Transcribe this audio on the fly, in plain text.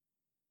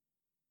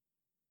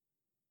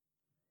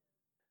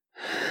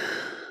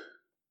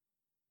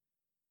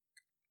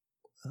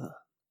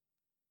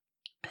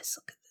Let's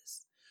look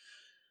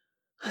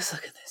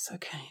at this.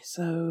 Okay,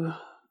 so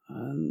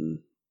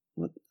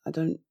what?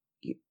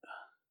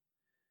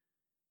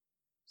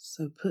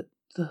 So put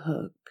the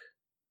hook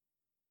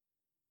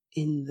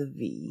in the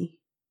V,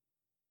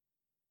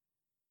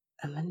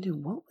 and then do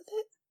what with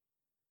it?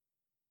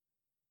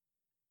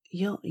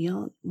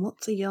 Yarn.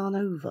 What's a yarn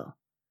over?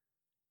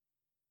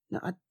 No,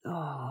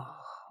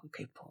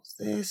 okay. Pause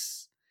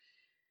this.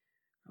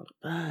 Roll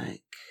it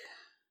back.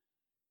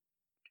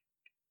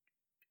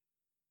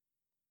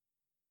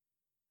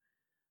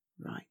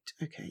 Right.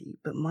 Okay,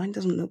 but mine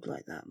doesn't look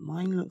like that.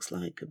 Mine looks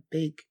like a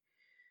big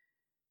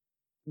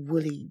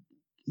woolly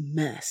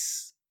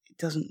mess. It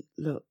doesn't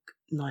look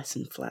nice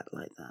and flat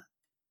like that.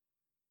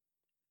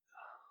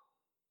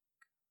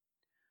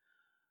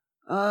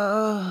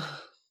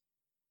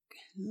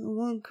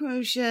 One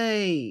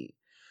crochet.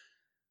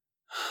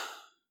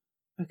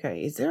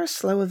 Okay, is there a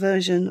slower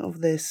version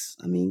of this?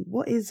 I mean,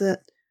 what is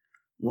it?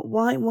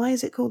 Why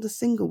is it called a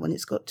single when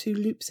it's got 2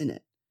 loops in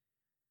it?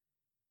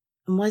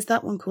 And why is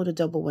that one called a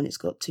double when it's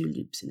got 2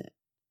 loops in it?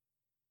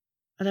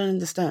 I don't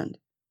understand.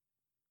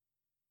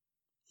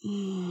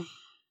 And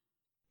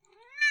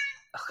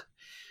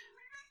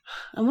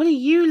what are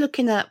you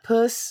looking at,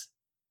 Puss?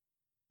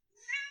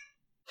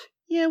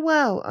 Yeah,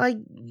 well, I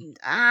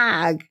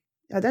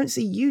don't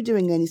see you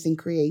doing anything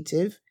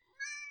creative.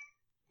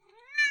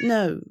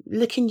 No,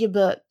 licking your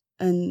butt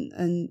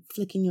and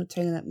flicking your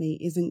tail at me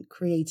isn't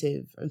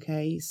creative,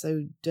 okay?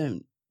 So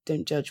don't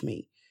judge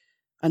me.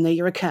 I know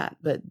you're a cat,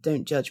 but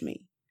don't judge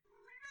me.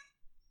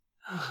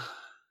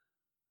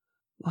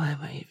 Why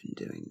am I even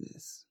doing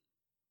this?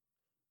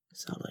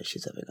 It's not like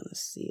she's ever gonna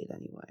see it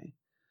anyway.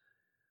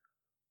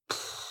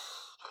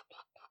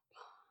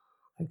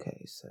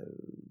 Okay, so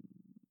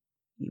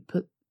you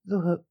put the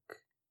hook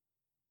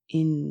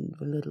in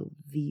the little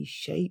V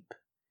shape,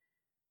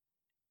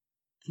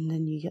 and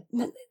then you get...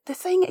 No, they're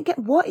saying it again.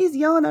 What is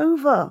yarn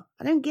over?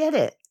 I don't get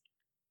it.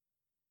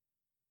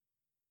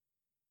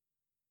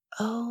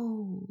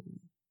 Oh.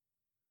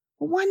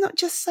 Well, why not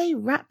just say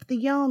wrap the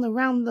yarn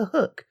around the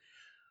hook?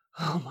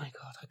 Oh my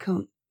god, I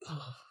can't...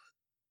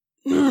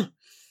 Tutorials.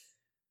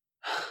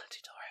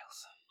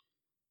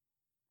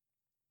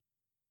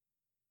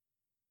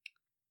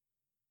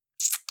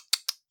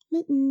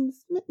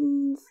 Mittens.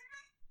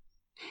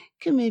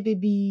 Come here,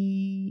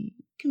 baby.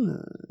 Come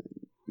on.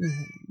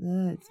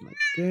 That's my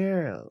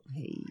girl.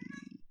 Hey.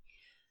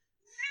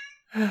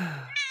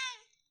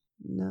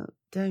 No,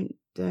 don't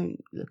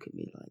look at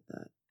me like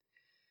that.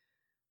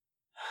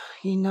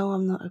 You know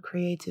I'm not a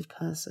creative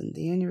person.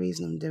 The only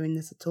reason I'm doing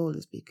this at all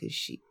is because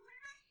she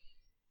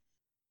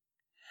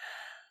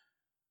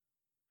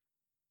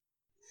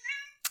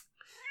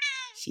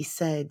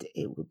said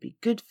it would be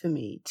good for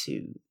me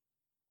to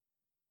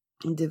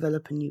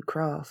develop a new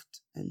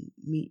craft and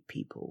meet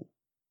people.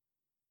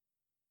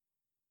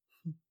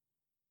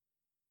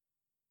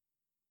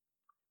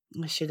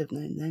 I should have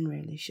known then,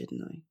 really,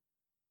 shouldn't I?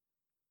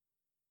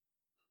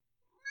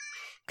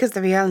 Because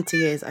the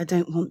reality is, I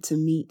don't want to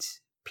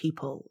meet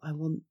people. I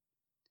want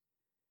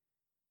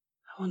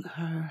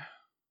her.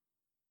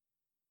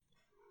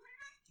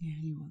 Yeah,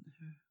 you want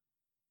her.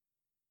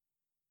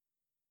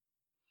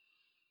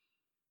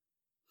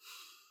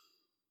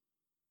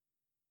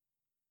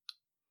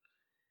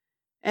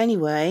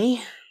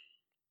 Anyway,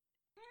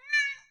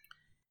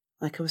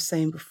 like I was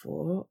saying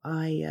before,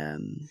 under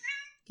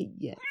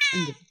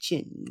the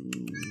chin.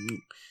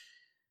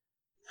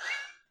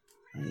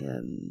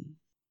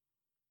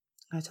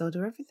 I told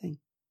her everything.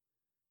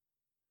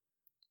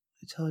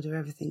 I told her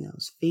everything I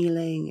was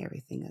feeling,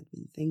 everything I'd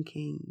been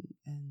thinking,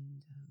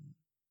 and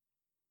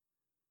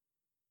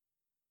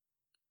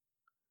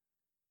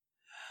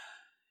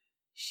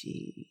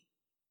she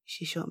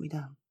shot me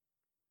down.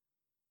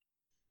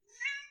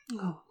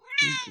 Oh,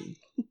 thank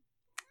you.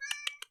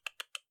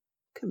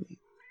 Come here.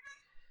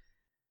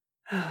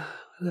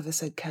 Whoever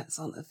said cats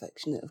aren't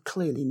affectionate have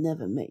clearly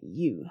never met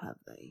you, have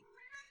they?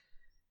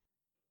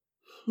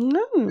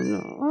 No,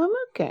 I'm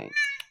okay.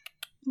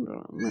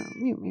 No,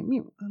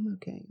 I'm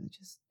okay.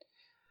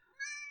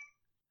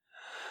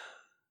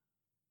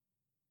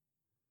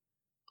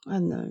 I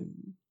know.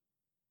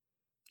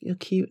 You're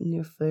cute and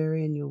you're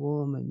furry and you're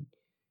warm and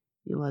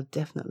you are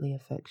definitely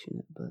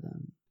affectionate, but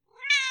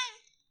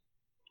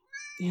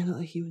you're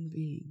not a human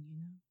being, you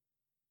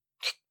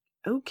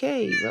know?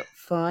 Okay, well,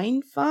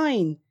 fine.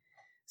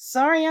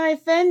 Sorry I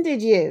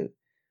offended you.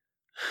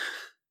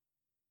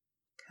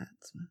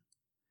 Cats, man.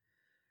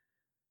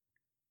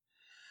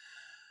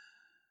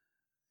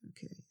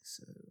 Okay,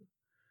 so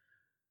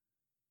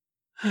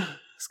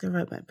let's go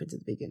right back to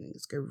the beginning.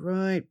 Let's go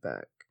right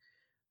back.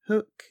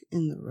 Hook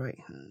in the right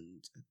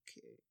hand.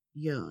 Okay,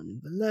 yarn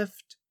in the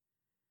left.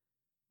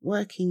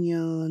 Working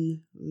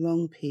yarn,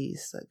 long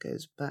piece that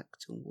goes back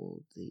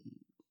toward the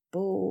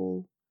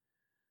ball.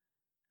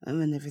 And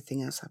then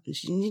everything else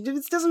happens.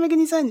 This doesn't make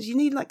any sense. You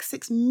need like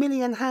 6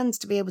 million hands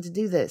to be able to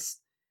do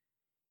this.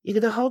 You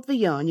gotta hold the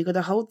yarn, you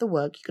gotta hold the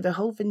work, you gotta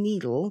hold the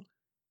needle,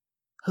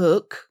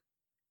 hook.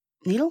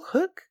 Needle,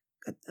 hook?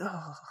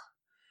 Oh.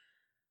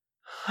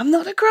 I'm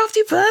not a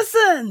crafty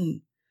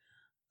person.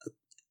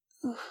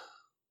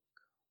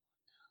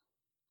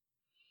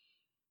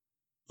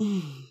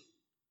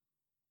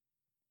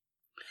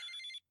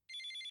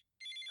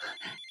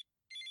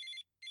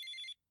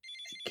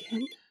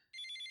 Again?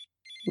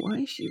 Why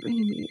is she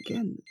ringing me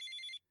again?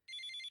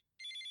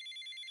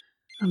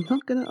 I'm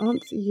not going to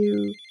answer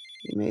you.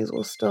 You may as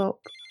well stop.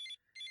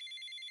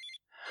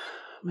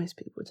 Most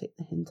people take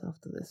the hint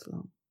after this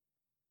long.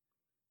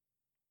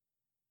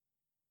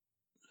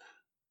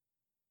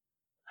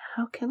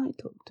 How can I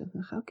talk to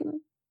her? How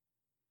can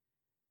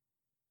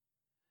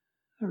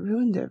I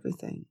ruined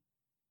everything.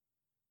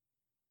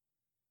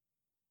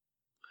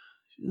 I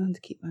should learn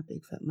to keep my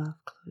big fat mouth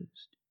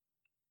closed.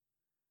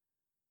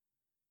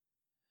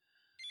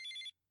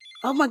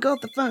 Oh my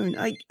god, the phone!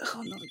 Oh,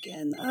 not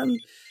again. I'll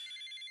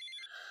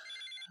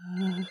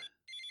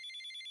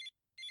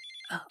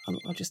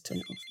just turn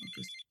it off.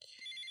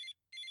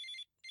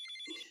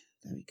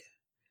 There we go.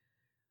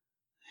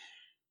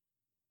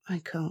 I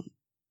can't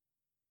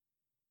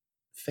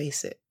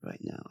face it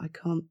right now. I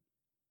can't.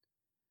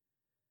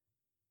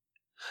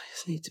 I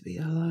just need to be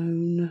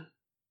alone.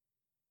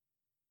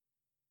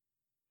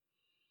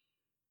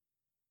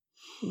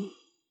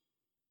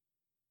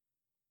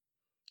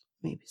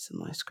 Maybe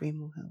some ice cream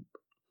will help.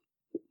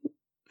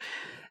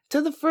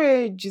 To the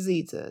fridge,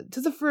 Zita.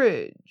 To the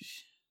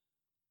fridge.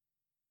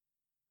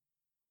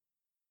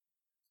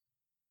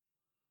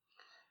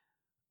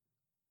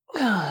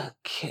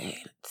 Okay,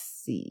 let's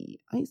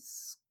see.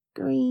 Ice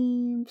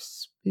cream,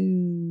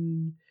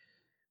 spoon,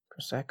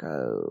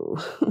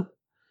 Prosecco.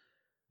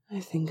 I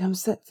think I'm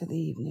set for the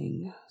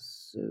evening.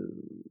 So,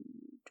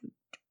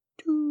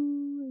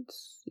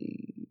 let's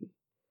see.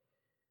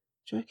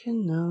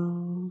 Chicken,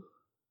 no.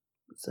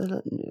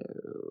 Salad,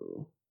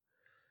 no.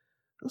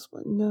 That's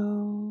what,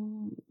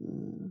 no.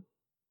 I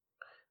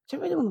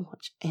don't really want to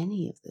watch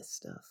any of this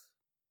stuff.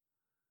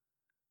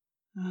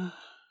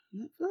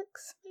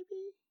 Netflix,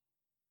 maybe?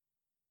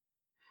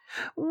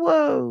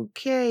 Whoa,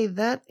 okay,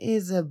 that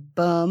is a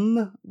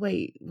bum.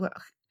 Wait, what?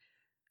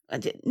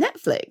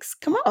 Netflix?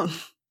 Come on.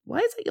 Why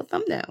is that your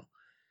thumbnail?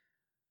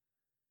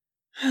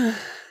 Am I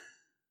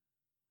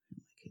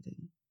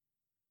kidding?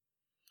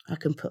 I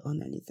can put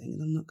on anything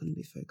and I'm not going to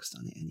be focused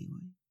on it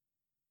anyway.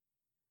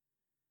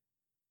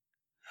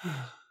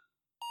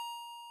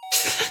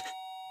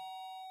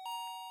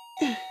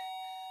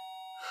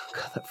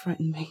 God, that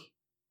frightened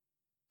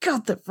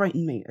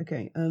me.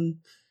 Okay,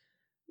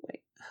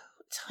 wait,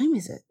 what time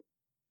is it?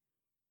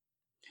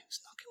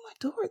 Who's knocking my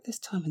door at this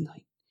time of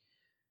night?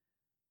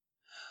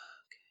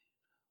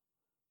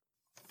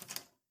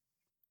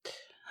 Okay.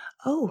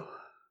 Oh.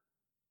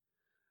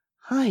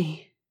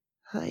 Hi.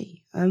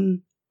 Hi.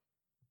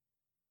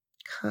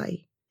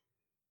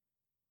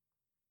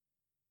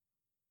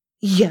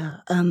 Yeah,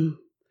 I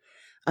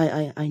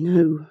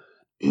know.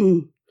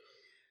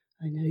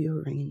 I know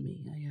you're ringing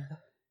me.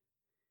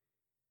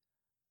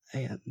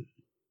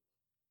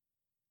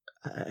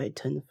 I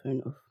turned the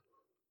phone off.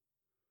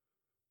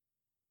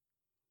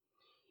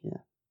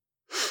 Yeah.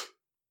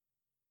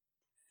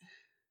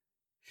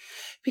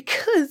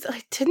 Because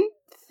I didn't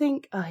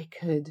think I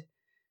could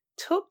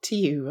talk to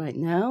you right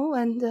now,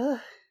 and,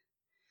 well,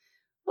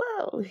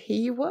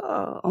 here you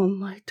are on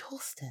my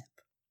doorstep.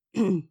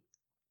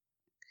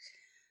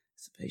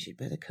 Suppose you'd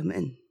better come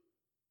in.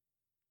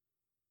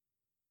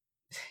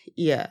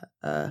 Yeah,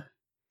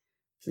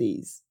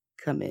 please,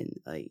 come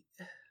in.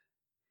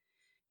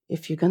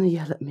 If you're gonna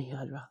yell at me,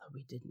 I'd rather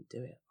we didn't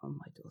do it on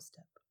my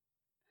doorstep.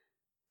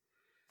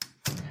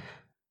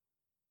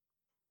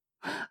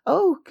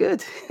 Oh,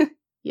 good.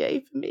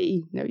 Yay for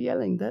me. No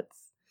yelling.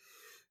 That's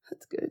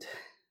good.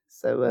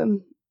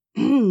 So,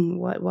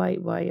 why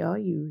are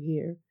you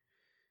here?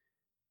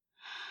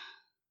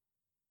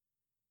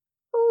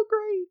 Oh,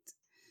 great.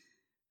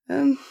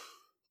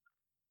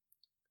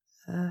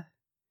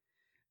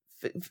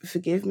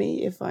 Forgive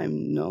me if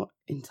I'm not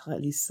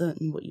entirely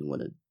certain what you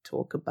want to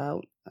talk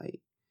about. I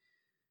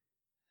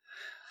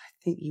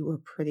think you were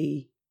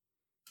pretty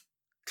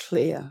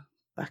clear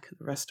back at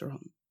the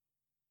restaurant.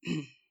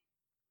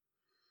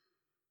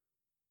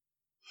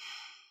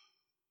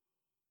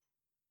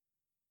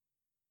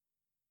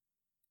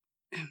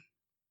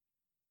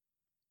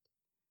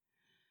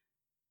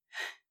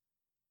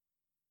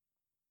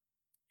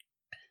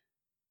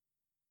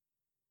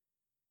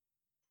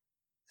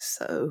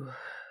 So,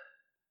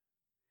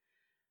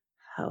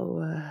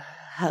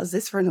 how's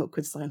this for an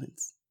awkward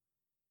silence?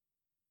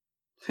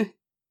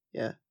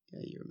 Yeah,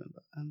 you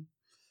remember.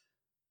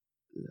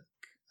 Look,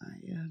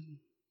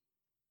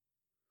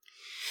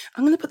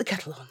 I'm going to put the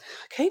kettle on.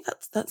 Okay,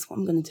 that's what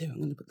I'm going to do. I'm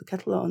going to put the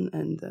kettle on,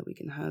 and we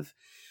can have.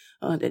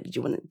 Do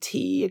you want a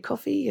tea, a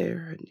coffee,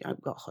 or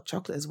I've got hot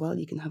chocolate as well.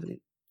 You can have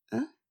it.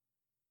 Huh?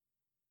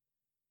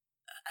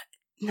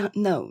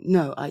 No.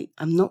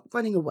 I'm not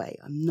running away.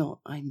 I'm not.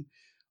 I'm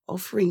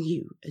offering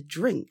you a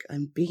drink.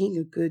 I'm being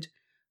a good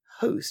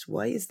host.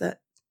 Why is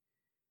that?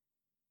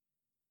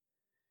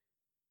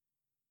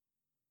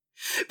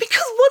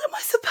 Because what am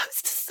I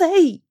supposed to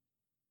say?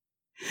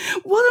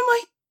 What am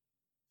I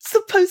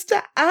supposed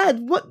to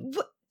add?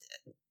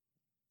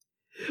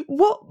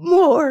 What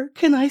more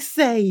can I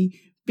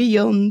say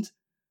beyond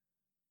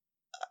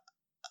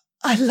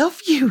I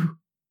love you?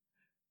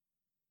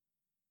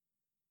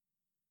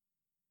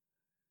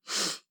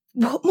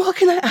 What more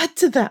can I add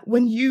to that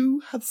when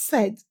you have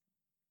said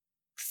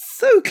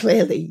so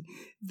clearly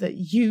that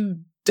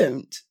you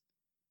don't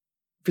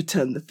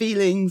return the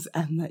feelings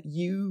and that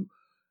you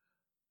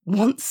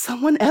want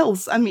someone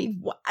else? I mean,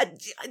 what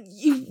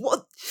you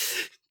want?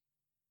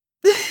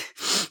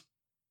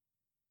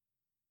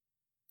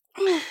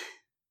 I'm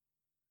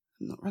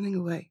not running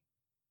away.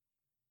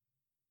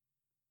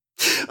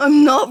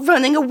 I'm not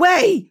running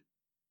away.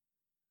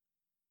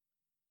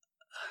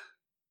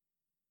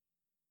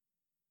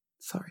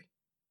 Sorry.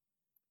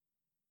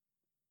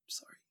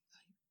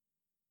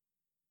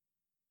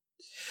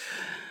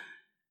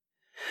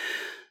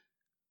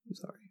 I'm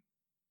sorry.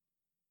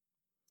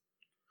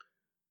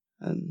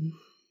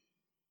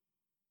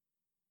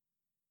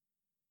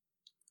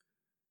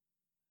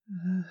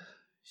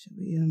 Should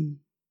we, do you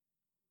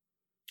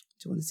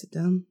want to sit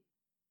down?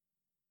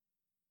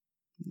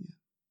 Yeah.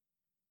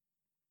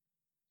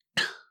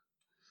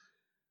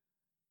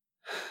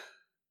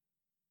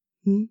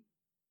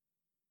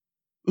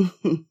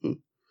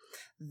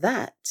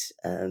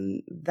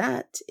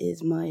 That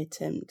is my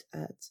attempt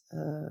at,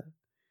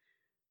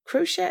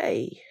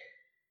 crochet.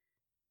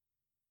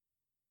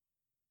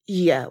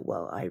 Yeah,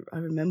 well, I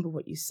remember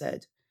what you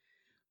said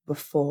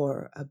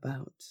before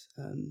about,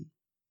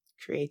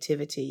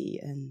 creativity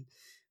and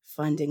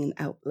finding an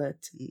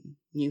outlet and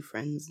new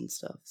friends and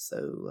stuff.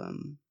 So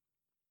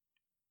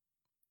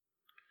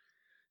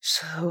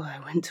I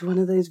went to one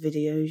of those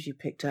videos you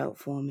picked out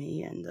for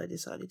me and I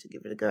decided to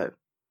give it a go.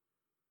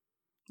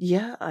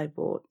 Yeah, I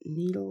bought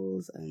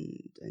needles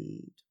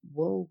and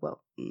wool,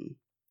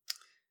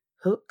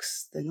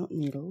 hooks. They're not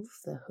needles,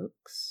 they're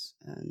hooks.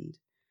 And,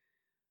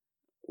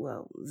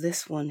 well,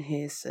 this one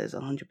here says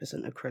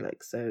 100%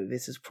 acrylic, so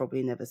this has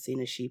probably never seen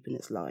a sheep in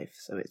its life,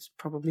 so it's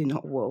probably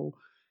not wool.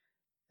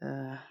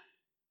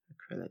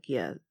 Acrylic,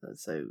 yeah,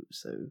 so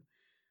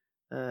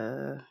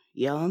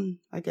yarn,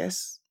 I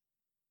guess.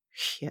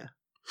 Yeah.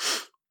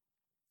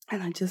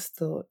 And I just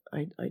thought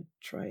I'd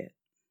try it.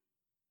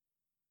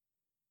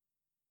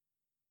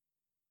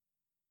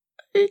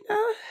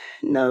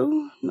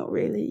 No, not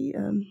really.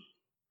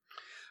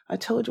 I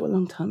told you a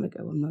long time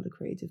ago I'm not a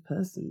creative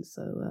person,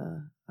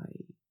 so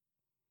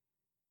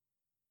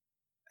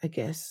I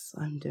guess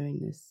I'm doing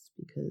this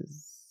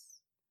because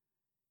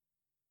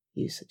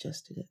you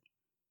suggested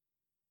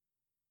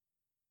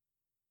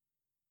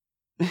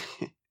it.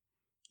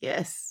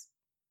 Yes.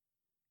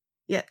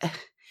 Yeah.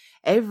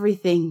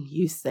 Everything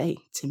you say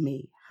to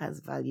me has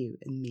value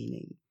and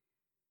meaning.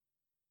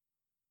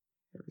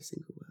 Every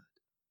single word.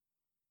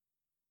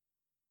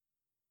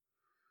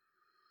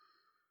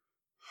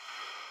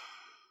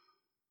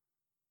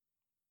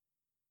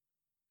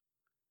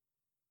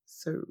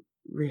 So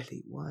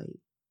really, why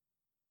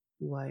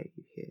are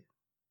you here?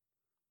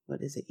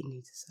 What is it you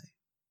need to say?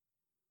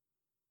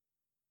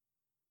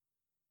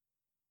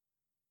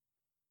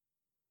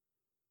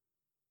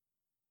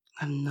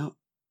 I'm not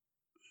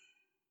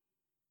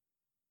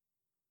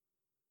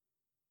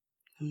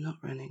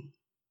running.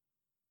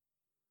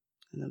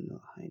 And I'm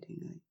not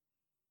hiding.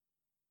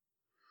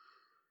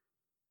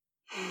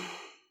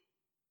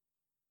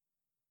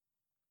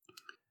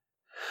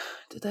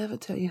 Did I ever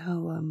tell you how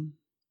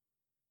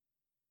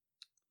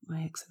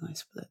my ex and I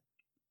split?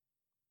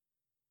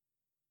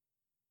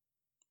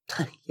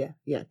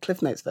 yeah,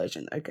 Cliff Notes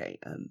version. Okay.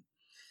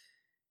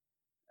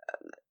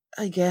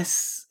 I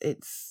guess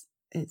it's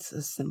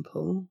as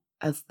simple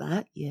as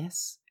that.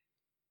 Yes,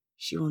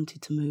 she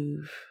wanted to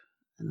move,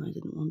 and I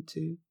didn't want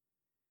to.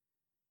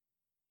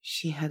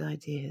 She had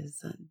ideas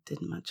that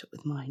didn't match up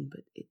with mine,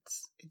 but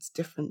it's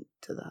different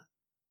to that.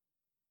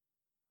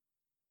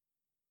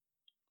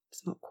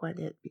 It's not quite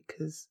it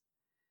because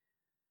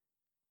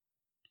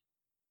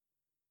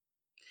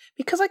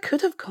I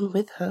could have gone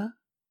with her.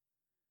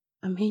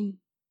 I mean,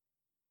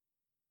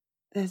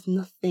 there's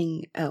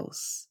nothing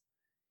else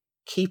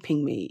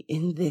keeping me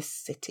in this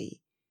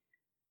city.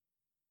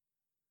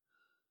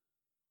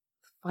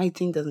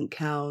 Fighting doesn't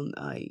count.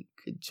 I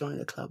could join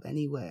a club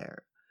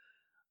anywhere.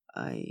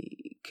 I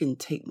can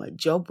take my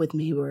job with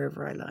me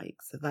wherever I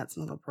like, so that's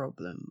not a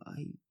problem.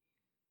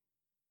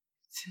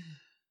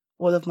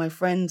 All of my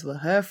friends were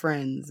her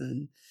friends,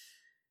 and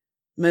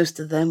most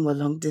of them were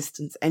long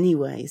distance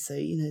anyway, so,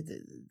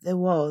 there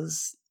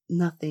was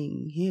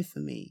nothing here for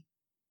me.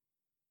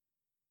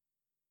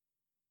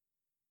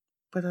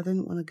 But I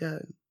didn't want to go.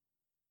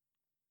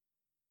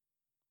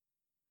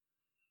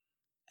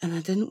 And I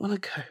didn't want to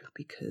go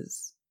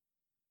because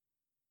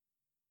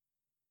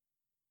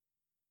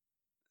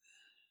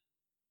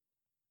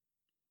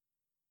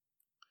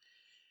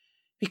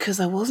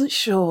I wasn't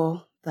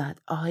sure that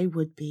I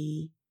would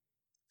be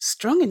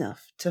strong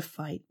enough to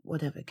fight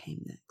whatever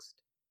came next.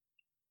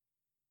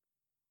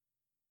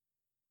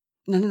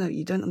 No,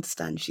 you don't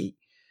understand.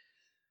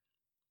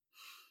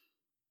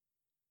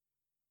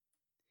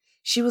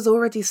 She was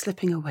already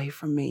slipping away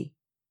from me.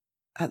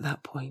 at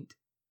that point.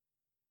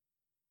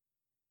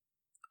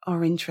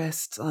 Our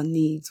interests, our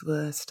needs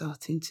were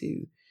starting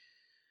to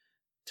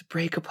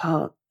break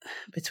apart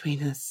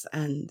between us,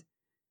 and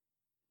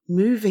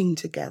moving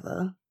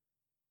together,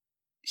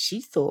 she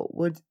thought,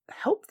 would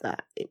help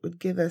that. It would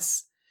give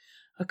us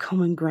a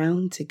common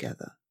ground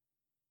together.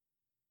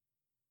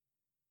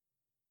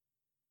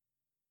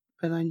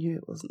 But I knew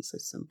it wasn't so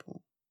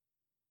simple.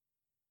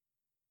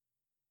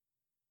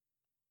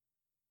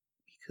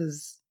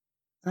 Because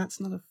that's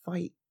not a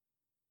fight.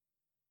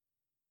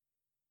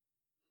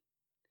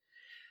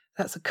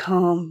 That's a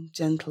calm,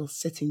 gentle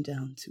sitting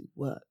down to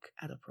work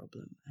at a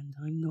problem, and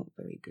I'm not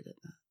very good at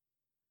that.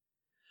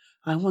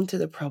 I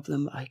wanted a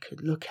problem I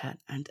could look at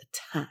and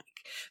attack,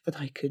 that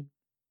I could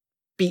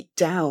beat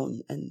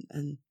down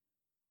and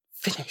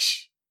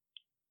finish.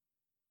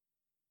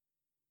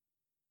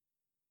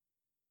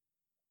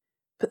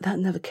 But that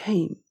never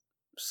came,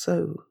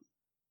 so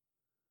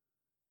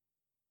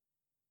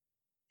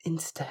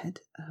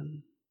instead,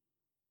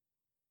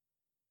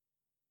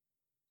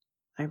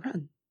 I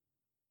ran.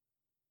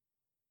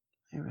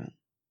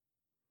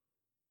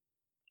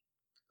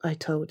 I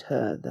told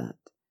her that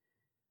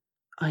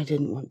I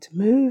didn't want to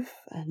move,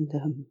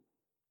 and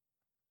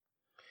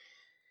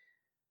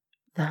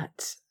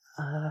that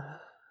I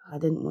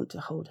didn't want to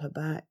hold her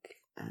back,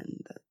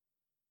 and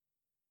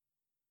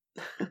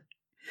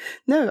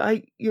no,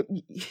 you're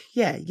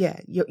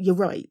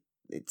right.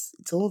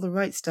 It's all the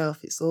right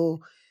stuff. It's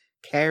all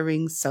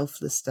caring,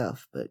 selfless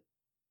stuff, but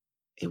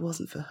it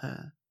wasn't for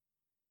her.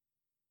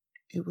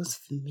 It was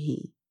for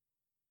me.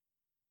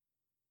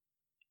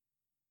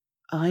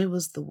 I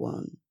was the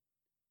one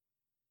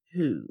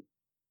who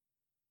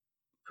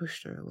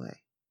pushed her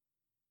away.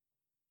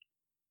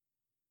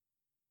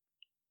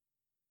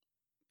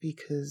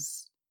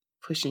 Because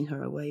pushing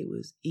her away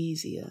was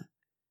easier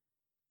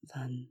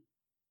than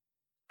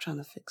trying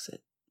to fix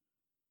it.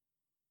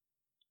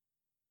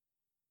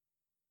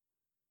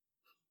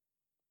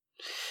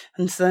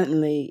 And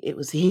certainly it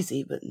was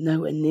easy, but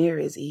nowhere near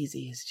as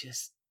easy as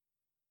just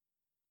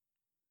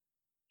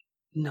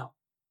no,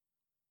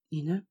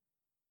 you know?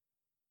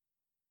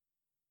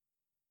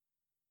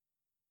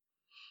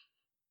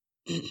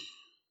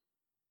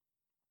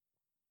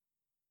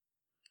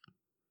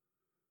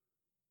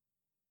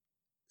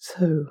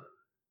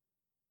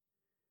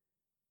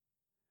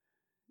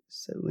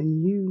 So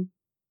when you...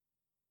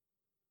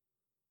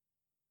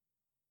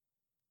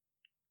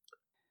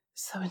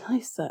 So when I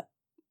sat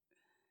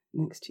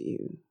next to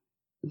you,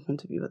 in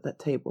front of you at that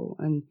table,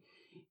 and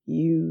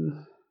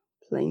you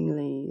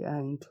plainly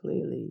and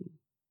clearly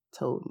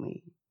told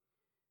me,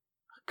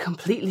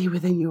 completely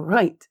within your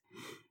right,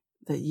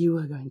 that you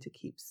were going to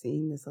keep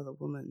seeing this other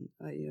woman,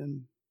 I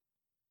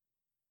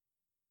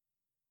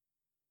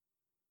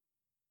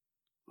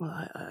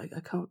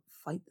can't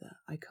fight that.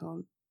 I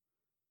can't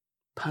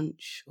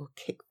punch or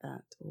kick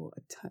that or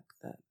attack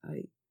that.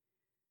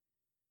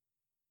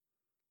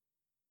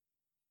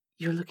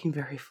 You're looking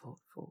very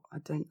thoughtful. I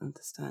don't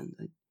understand.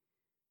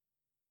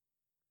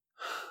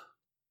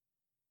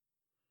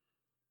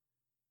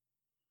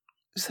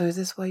 So is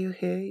this why you're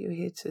here? You're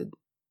here to,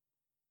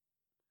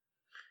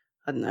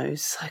 I don't know,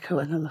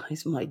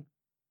 psychoanalyze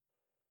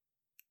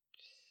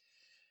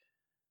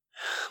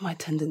my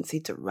tendency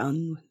to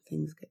run when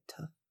things get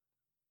tough.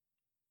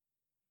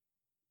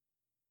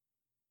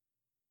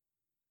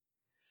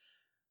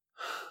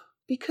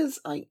 Because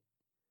I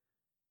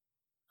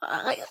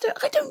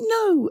don't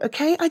know,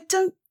 okay? I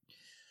don't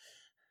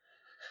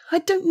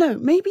know.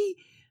 Maybe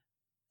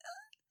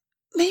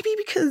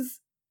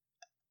because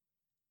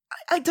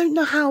I don't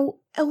know how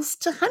else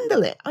to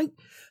handle it. I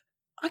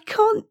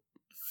can't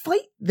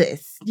fight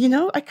this, you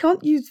know? I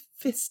can't use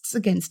fists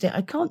against it.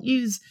 I can't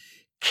use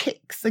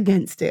kicks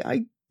against it.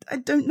 I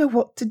don't know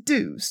what to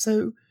do.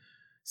 So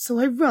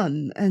I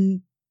run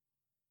and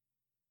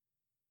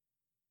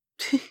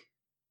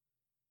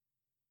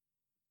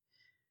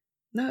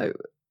no,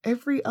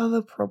 every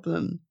other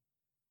problem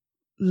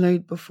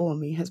laid before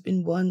me has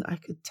been one I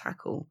could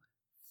tackle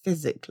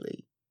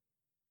physically.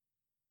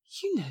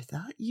 You know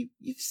that.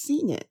 You've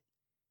seen it.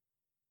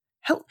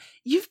 Hell,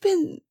 you've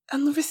been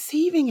on the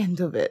receiving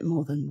end of it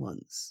more than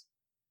once.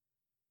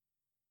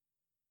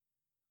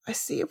 I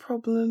see a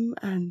problem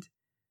and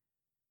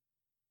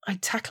I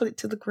tackle it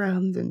to the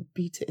ground and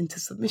beat it into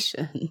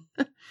submission,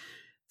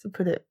 to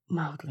put it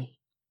mildly.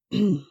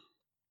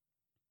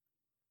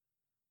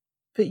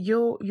 But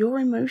your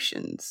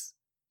emotions,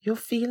 your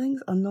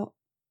feelings are not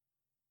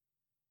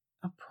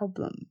a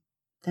problem.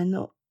 They're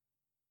not,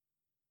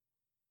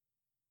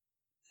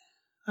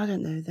 I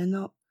don't know, they're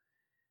not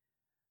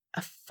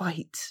a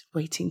fight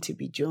waiting to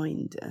be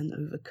joined and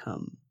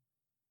overcome.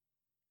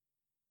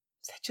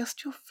 They're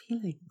just your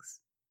feelings.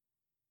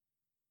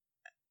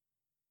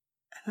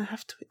 And I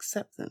have to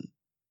accept them.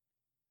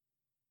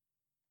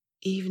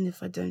 Even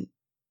if I don't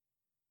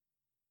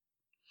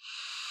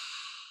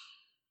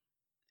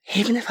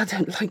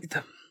like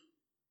them.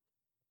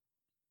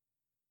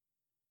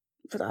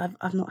 But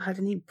I've not had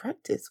any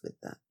practice with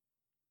that.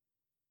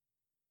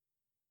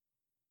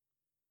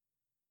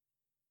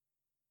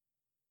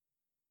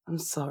 I'm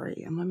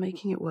sorry. Am I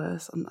making it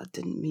worse? I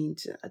didn't mean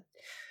to.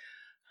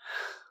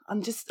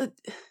 I'm just...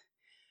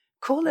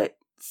 call it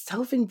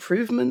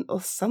self-improvement or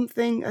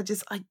something.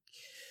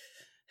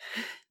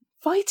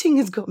 Fighting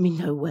has got me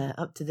nowhere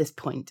up to this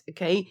point,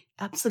 okay?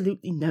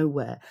 Absolutely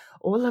nowhere.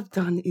 All I've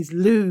done is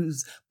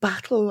lose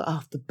battle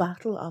after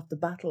battle after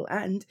battle.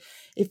 And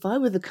if I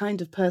were the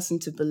kind of person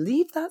to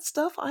believe that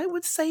stuff, I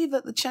would say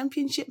that the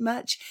championship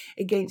match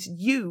against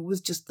you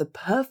was just the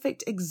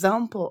perfect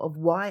example of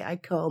why I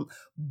can't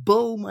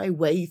bull my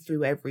way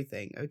through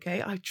everything,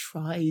 okay? I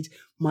tried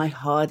my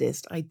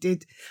hardest. I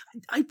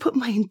put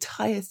my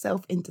entire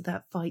self into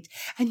that fight,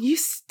 and you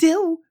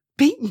still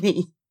beat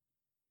me.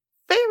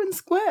 Fair and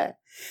square.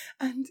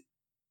 And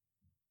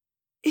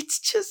it's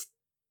just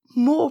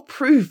more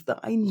proof that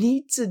I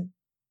need to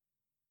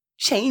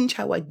change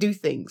how I do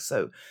things.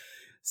 So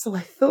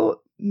I thought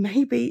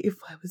maybe if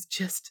I was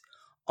just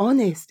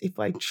honest, if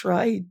I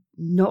tried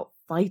not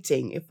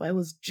fighting, if I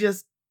was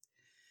just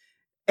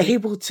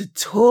able to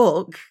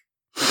talk,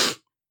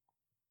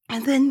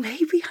 and then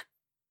maybe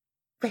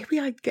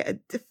I'd get a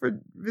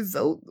different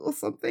result or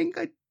something.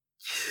 I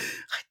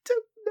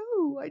don't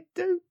know. I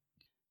don't.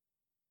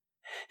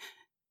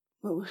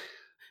 Well,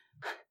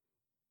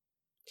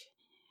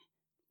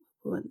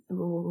 what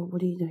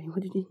are you doing?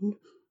 What are you doing?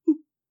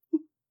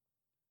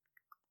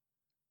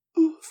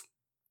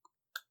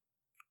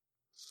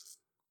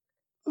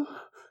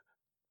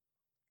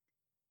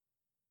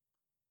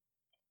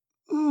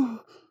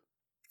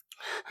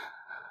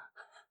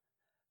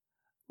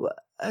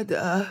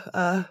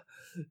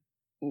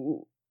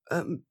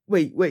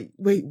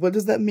 Wait, what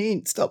does that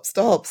mean? Stop.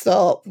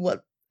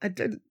 What? I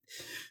don't...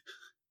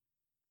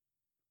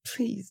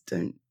 Please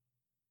don't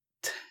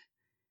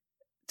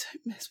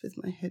mess with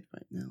my head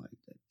right now. I'm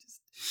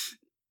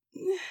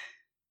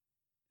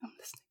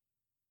listening.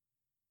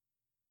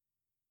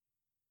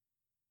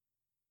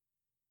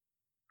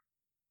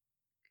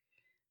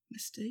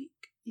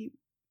 Mistake?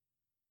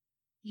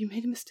 You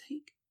made a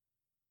mistake?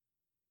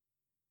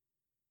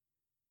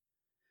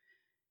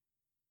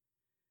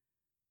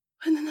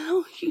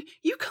 No,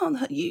 you can't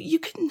hurt you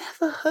could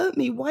never hurt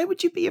me. Why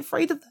would you be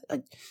afraid of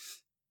that?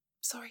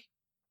 Sorry.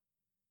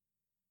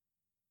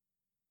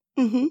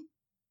 Mm-hmm.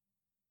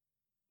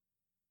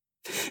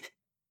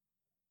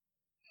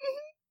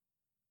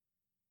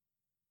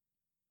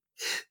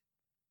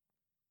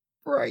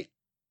 Right.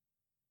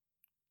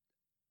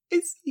 I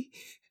see.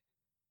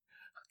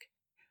 Okay.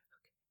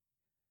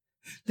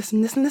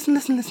 Listen.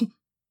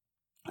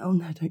 Oh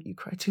no, don't you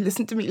cry too.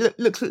 Listen to me.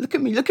 Look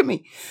at me. Look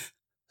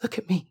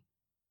at me.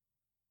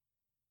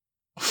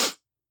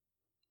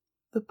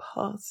 The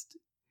past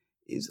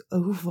is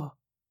over.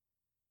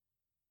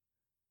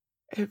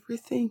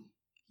 Everything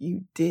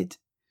you did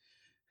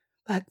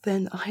back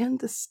then, I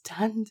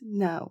understand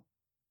now.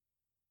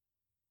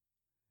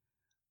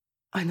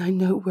 And I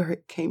know where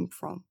it came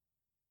from.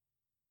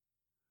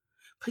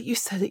 But you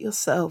said it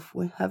yourself,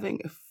 we're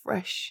having a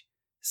fresh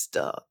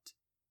start.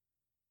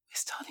 We're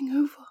starting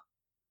over.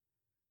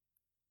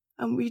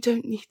 And we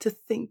don't need to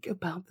think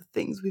about the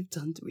things we've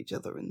done to each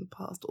other in the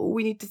past. All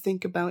we need to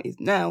think about is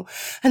now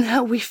and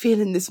how we feel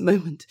in this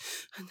moment.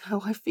 And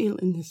how I feel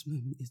in this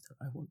moment is that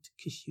I want to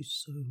kiss you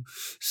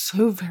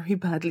so very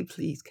badly.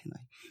 Please, can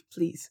I?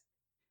 Please.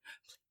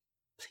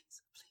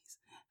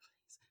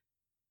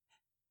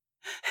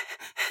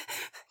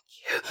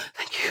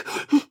 Thank you.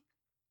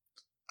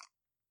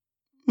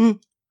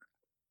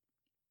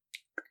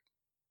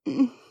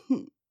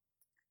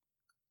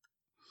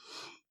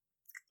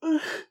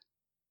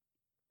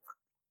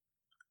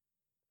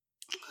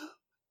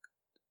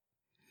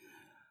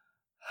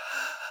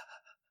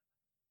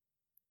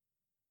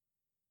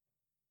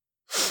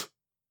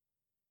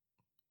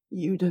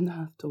 You don't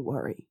have to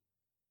worry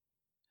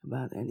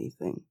about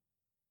anything.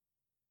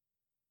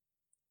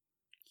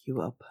 You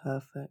are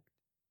perfect.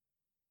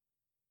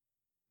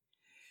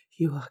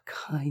 You are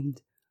kind,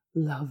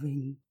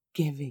 loving,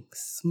 giving,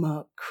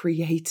 smart,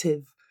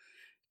 creative,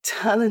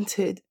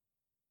 talented.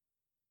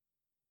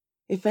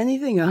 If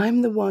anything,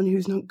 I'm the one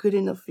who's not good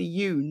enough for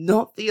you,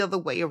 not the other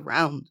way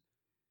around.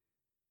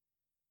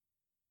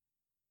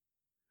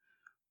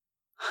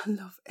 I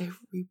love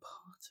every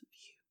part of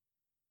you.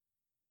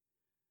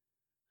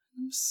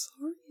 I'm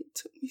sorry it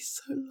took me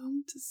so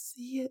long to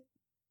see it.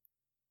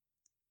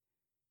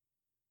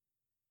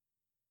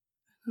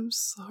 I'm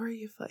sorry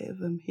if I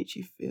ever made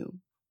you feel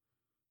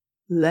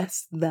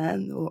less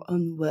than or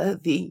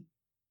unworthy.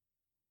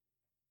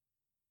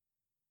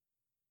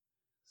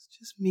 It's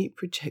just me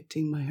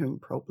projecting my own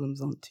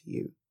problems onto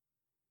you.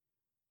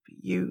 But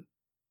you're everything.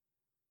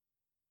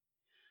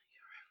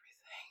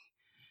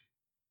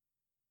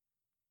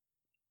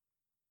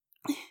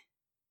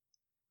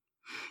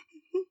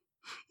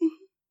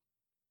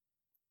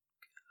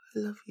 I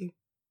love you.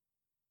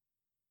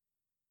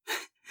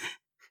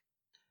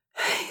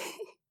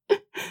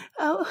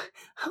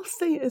 I'll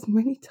say it as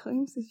many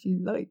times as you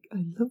like.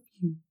 I love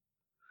you.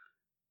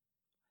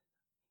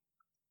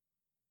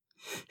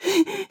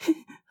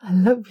 I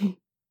love you.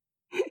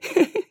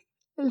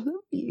 I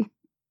love you.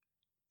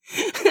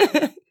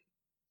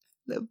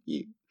 love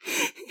you.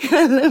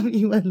 I love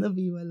you. I love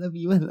you. I love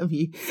you. I love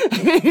you.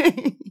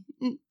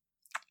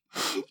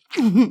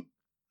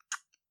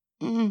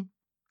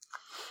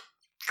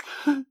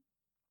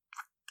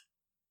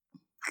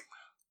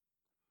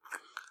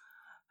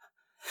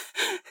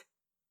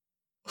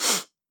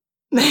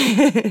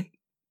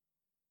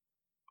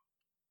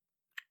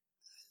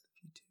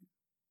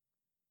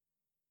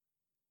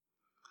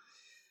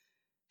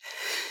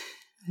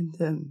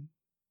 And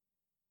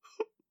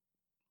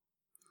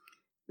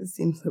it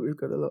seems like we've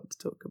got a lot to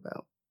talk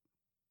about.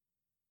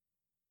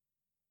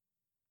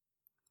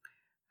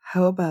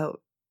 How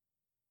about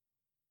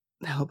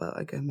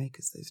I go make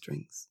us those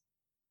drinks?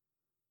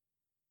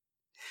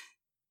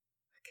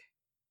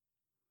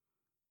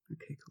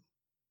 Okay, cool.